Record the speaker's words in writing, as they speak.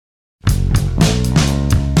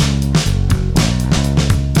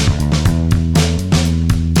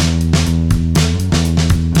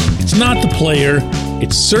player.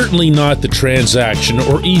 It's certainly not the transaction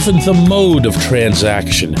or even the mode of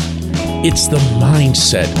transaction. It's the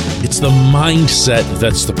mindset. It's the mindset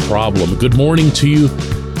that's the problem. Good morning to you.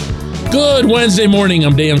 Good Wednesday morning.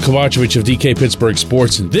 I'm Dejan Kovacevic of DK Pittsburgh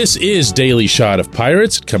Sports, and this is Daily Shot of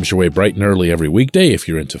Pirates. It comes your way bright and early every weekday. If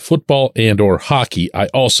you're into football and or hockey, I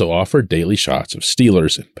also offer daily shots of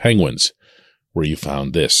Steelers and Penguins, where you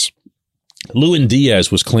found this. Lewin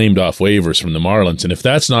Diaz was claimed off waivers from the Marlins, and if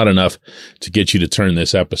that's not enough to get you to turn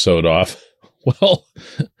this episode off, well,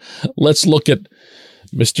 let's look at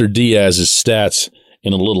Mr. Diaz's stats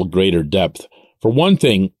in a little greater depth. For one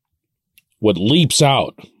thing, what leaps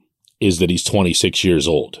out is that he's 26 years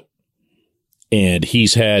old. And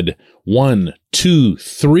he's had 1, 2,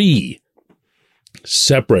 3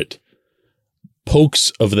 separate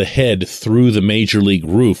pokes of the head through the major league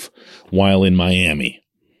roof while in Miami.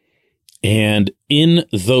 And in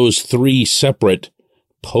those 3 separate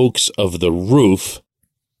pokes of the roof,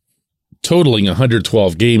 totaling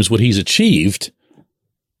 112 games, what he's achieved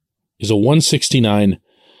is a 169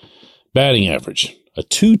 batting average, a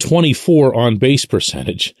 224 on-base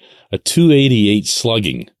percentage, a 288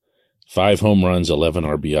 slugging, 5 home runs, 11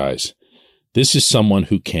 RBIs. This is someone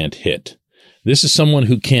who can't hit. This is someone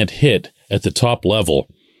who can't hit at the top level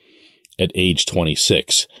at age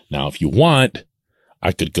 26. Now, if you want,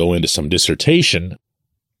 I could go into some dissertation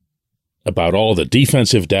about all the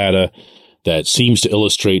defensive data that seems to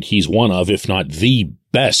illustrate he's one of, if not the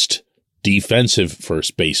best defensive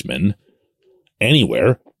first baseman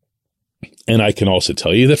anywhere. And I can also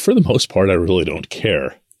tell you that for the most part, I really don't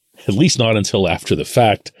care, at least not until after the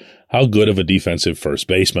fact, how good of a defensive first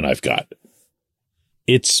baseman I've got.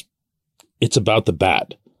 It's about the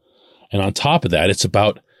bat. And on top of that, it's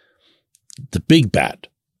about the big bat.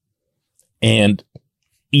 And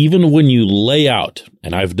even when you lay out,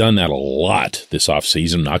 and I've done that a lot this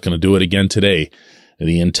offseason, not going to do it again today,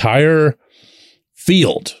 the entire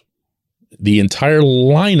field, the entire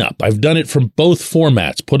lineup, I've done it from both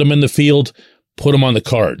formats, put them in the field, put them on the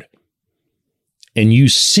card. And you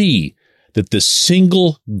see that the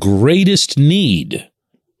single greatest need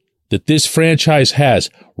that this franchise has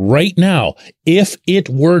right now, if it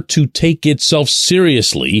were to take itself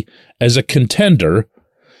seriously as a contender,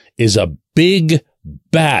 is a big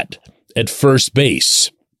bat at first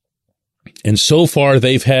base. And so far,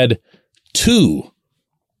 they've had 2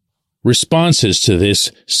 responses to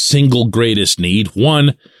this single greatest need.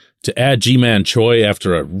 One, to add Ji-Man Choi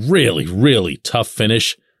after a really, really tough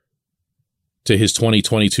finish to his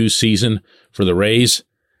 2022 season for the Rays.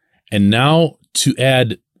 And now to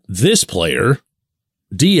add this player,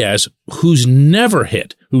 Diaz, who's never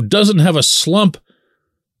hit, who doesn't have a slump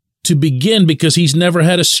to begin because he's never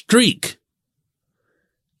had a streak.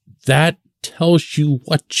 That tells you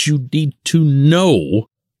what you need to know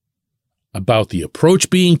about the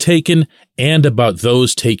approach being taken and about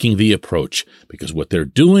those taking the approach. Because what they're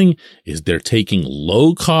doing is they're taking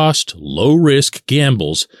low-cost, low-risk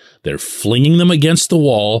gambles, they're flinging them against the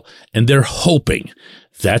wall, and they're hoping.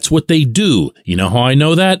 That's what they do. You know how I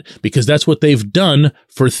know that? Because that's what they've done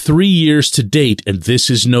for 3 years to date, and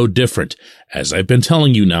this is no different. As I've been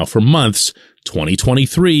telling you now for months,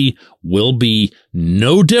 2023 will be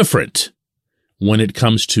no different when it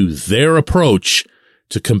comes to their approach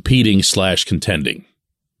to competing/contending.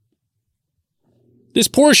 This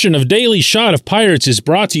portion of Daily Shot of Pirates is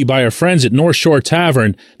brought to you by our friends at North Shore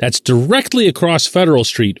Tavern. That's directly across Federal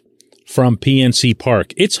Street from PNC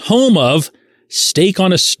Park. It's home of Steak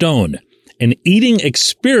on a Stone, an eating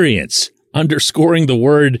experience, underscoring the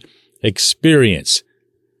word experience.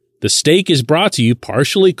 The steak is brought to you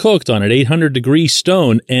partially cooked on an 800-degree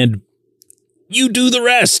stone, and you do the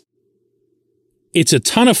rest. It's a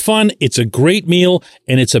ton of fun, it's a great meal,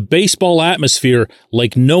 and it's a baseball atmosphere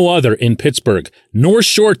like no other in Pittsburgh. North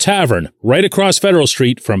Shore Tavern, right across Federal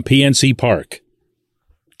Street from PNC Park.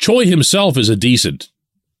 Choi himself is a decent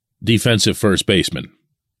defensive first baseman.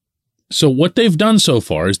 So what they've done so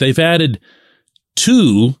far is they've added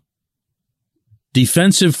 2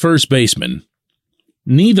 defensive first basemen,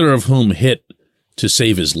 neither of whom hit to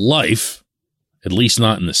save his life, at least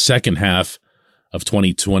not in the second half of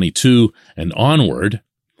 2022 and onward,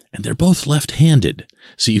 and they're both left-handed.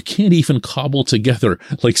 So you can't even cobble together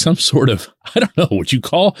like some sort of, I don't know, what you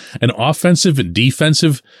call an offensive and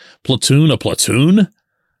defensive platoon, a platoon?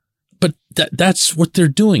 But that's what they're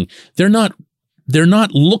doing. They're not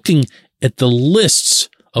looking at the lists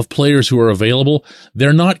of players who are available.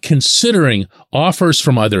 They're not considering offers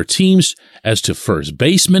from other teams as to first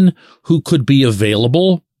basemen who could be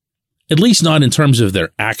available. At least not in terms of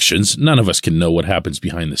their actions. None of us can know what happens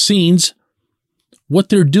behind the scenes. What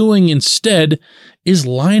they're doing instead is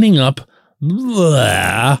lining up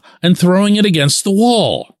blah, and throwing it against the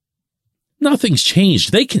wall. Nothing's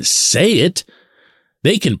changed. They can say it.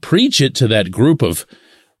 They can preach it to that group of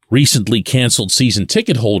recently canceled season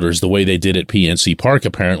ticket holders the way they did at PNC Park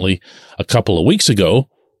apparently a couple of weeks ago.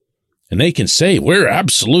 And they can say, we're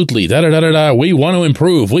absolutely da-da-da-da-da, we want to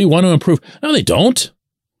improve, we want to improve. No, they don't.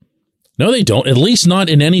 No, they don't. At least not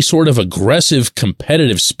in any sort of aggressive,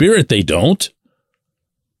 competitive spirit, they don't.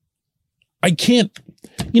 I can't,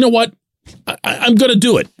 you know what? I'm going to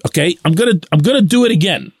do it, okay? I'm going to do it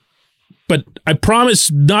again. But I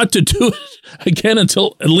promise not to do it again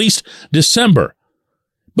until at least December.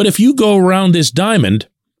 But if you go around this diamond,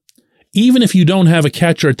 even if you don't have a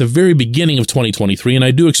catcher at the very beginning of 2023, and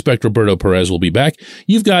I do expect Roberto Perez will be back,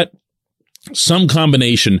 you've got some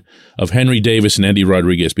combination of Henry Davis and Andy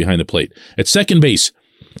Rodriguez behind the plate. At second base,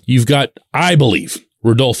 you've got, I believe,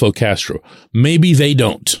 Rodolfo Castro. Maybe they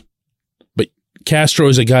don't. Castro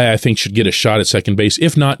is a guy I think should get a shot at second base.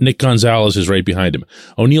 If not, Nick Gonzalez is right behind him.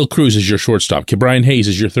 O'Neill Cruz is your shortstop. Brian Hayes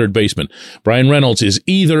is your third baseman. Brian Reynolds is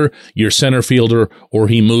either your center fielder or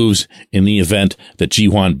he moves in the event that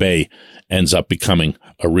Ji-hwan Bae ends up becoming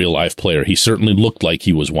a real-life player. He certainly looked like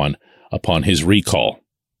he was one upon his recall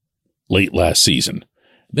late last season.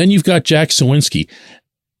 Then you've got Jack Suwinski.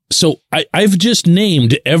 So I've just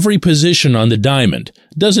named every position on the diamond.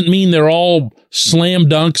 Doesn't mean they're all slam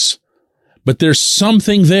dunks, but there's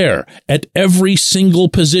something there at every single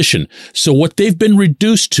position. So what they've been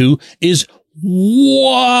reduced to is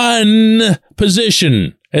one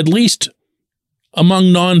position, at least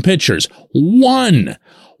among non-pitchers. One.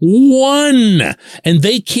 And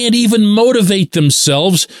they can't even motivate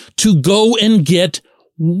themselves to go and get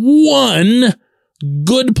one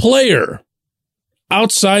good player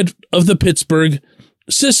outside of the Pittsburgh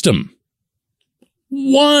system.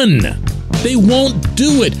 One. They won't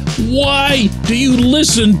do it. Why do you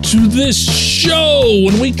listen to this show?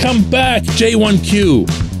 When we come back, J1Q.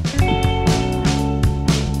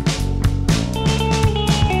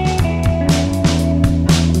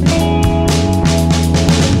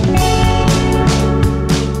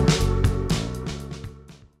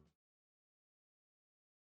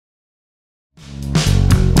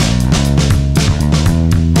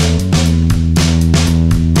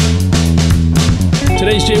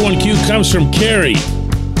 Today's J1Q comes from Carrie,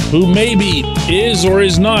 who maybe is or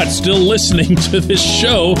is not still listening to this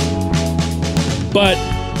show. But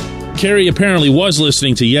Carrie apparently was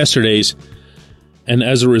listening to yesterday's, and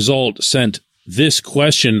as a result sent this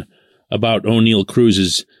question about O'Neill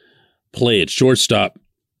Cruz's play at shortstop,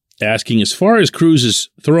 asking, as far as Cruz's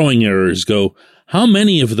throwing errors go, how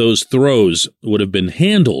many of those throws would have been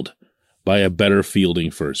handled by a better fielding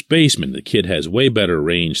first baseman? The kid has way better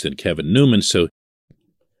range than Kevin Newman, so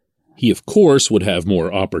he, of course, would have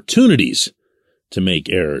more opportunities to make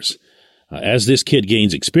errors. As this kid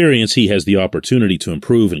gains experience, he has the opportunity to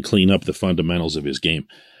improve and clean up the fundamentals of his game.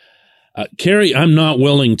 Carrie, I'm not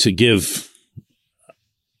willing to give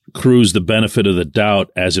Cruz the benefit of the doubt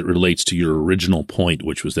as it relates to your original point,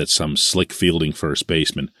 which was that some slick fielding first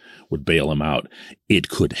baseman would bail him out. It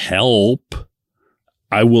could help.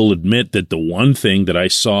 I will admit that the one thing that I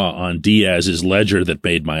saw on Diaz's ledger that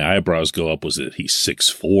made my eyebrows go up was that he's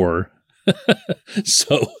 6'4".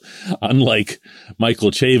 So unlike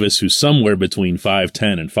Michael Chavis, who's somewhere between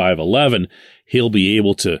 5'10 and 5'11", he'll be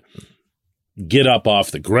able to get up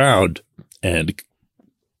off the ground and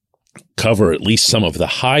cover at least some of the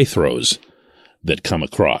high throws that come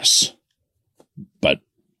across. But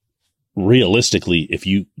realistically, if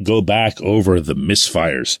you go back over the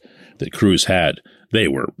misfires that Cruz had, they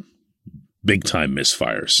were big-time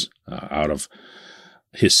misfires. Out of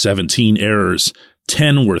his 17 errors,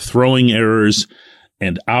 10 were throwing errors.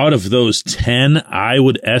 And out of those 10, I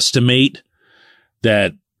would estimate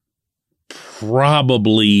that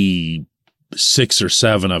probably 6 or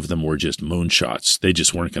 7 of them were just moonshots. They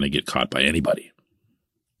just weren't going to get caught by anybody.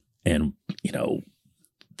 And, you know,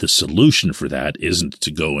 the solution for that isn't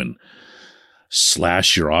to go and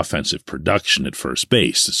slash your offensive production at first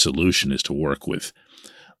base. The solution is to work with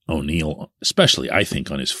O'Neill, especially, I think,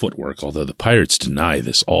 on his footwork, although the Pirates deny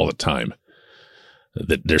this all the time,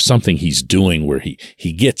 that there's something he's doing where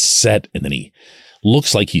he gets set and then he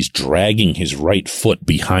looks like he's dragging his right foot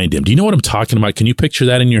behind him. Do you know what I'm talking about? Can you picture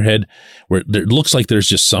that in your head? Where it looks like there's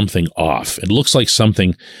just something off. It looks like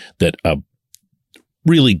something that a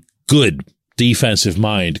really good defensive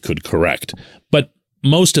mind could correct. But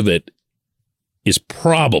most of it is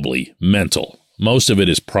probably mental. Most of it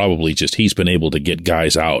is probably just he's been able to get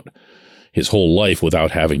guys out his whole life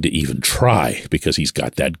without having to even try because he's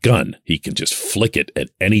got that gun. He can just flick it at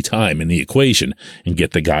any time in the equation and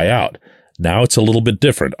get the guy out. Now it's a little bit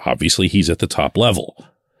different. Obviously, he's at the top level.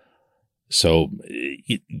 So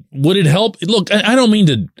would it help? Look, I don't mean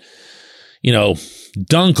to,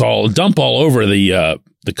 dump all over the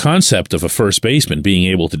concept of a first baseman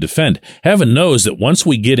being able to defend. Heaven knows that once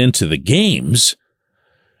we get into the games,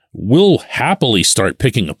 we'll happily start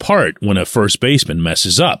picking apart when a first baseman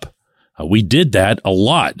messes up. We did that a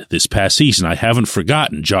lot this past season. I haven't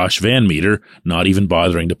forgotten Josh Van Meter not even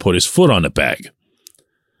bothering to put his foot on the bag.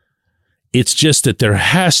 It's just that there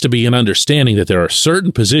has to be an understanding that there are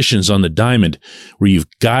certain positions on the diamond where you've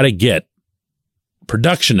got to get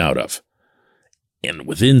production out of. And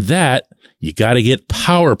within that, you got to get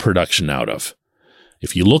power production out of.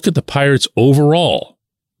 If you look at the Pirates overall,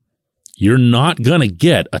 you're not going to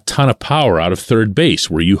get a ton of power out of third base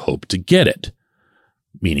where you hope to get it.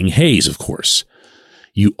 Meaning Hayes, of course.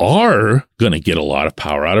 You are going to get a lot of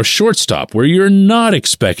power out of shortstop where you're not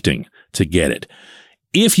expecting to get it.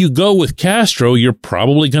 If you go with Castro, you're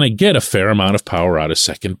probably going to get a fair amount of power out of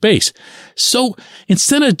second base. So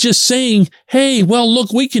instead of just saying, hey, well,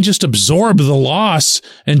 look, we can just absorb the loss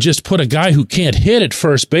and just put a guy who can't hit at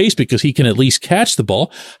first base because he can at least catch the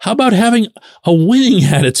ball, how about having a winning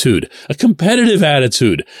attitude, a competitive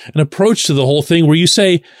attitude, an approach to the whole thing where you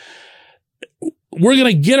say, we're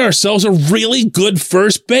going to get ourselves a really good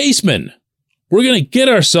first baseman. We're going to get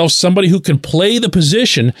ourselves somebody who can play the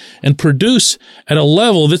position and produce at a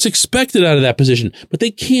level that's expected out of that position. But they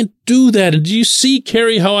can't do that. And do you see,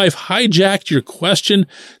 Kerry, how I've hijacked your question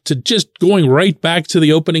to just going right back to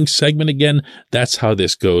the opening segment again? That's how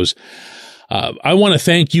this goes. I want to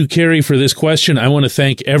thank you, Kerry, for this question. I want to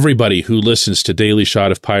thank everybody who listens to Daily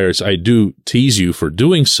Shot of Pirates. I do tease you for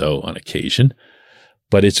doing so on occasion,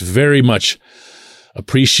 but it's very much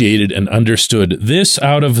appreciated and understood. This,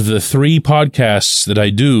 out of the 3 podcasts that I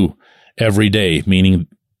do every day, meaning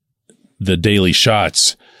the Daily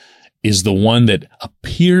Shots, is the one that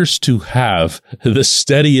appears to have the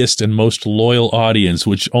steadiest and most loyal audience,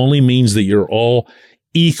 which only means that you're all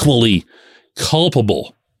equally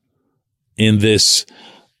culpable in this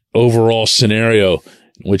overall scenario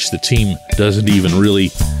in which the team doesn't even really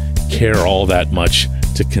care all that much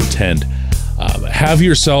to contend. Have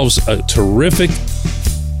yourselves a terrific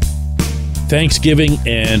Thanksgiving,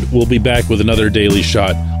 and we'll be back with another Daily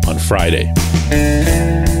Shot on Friday.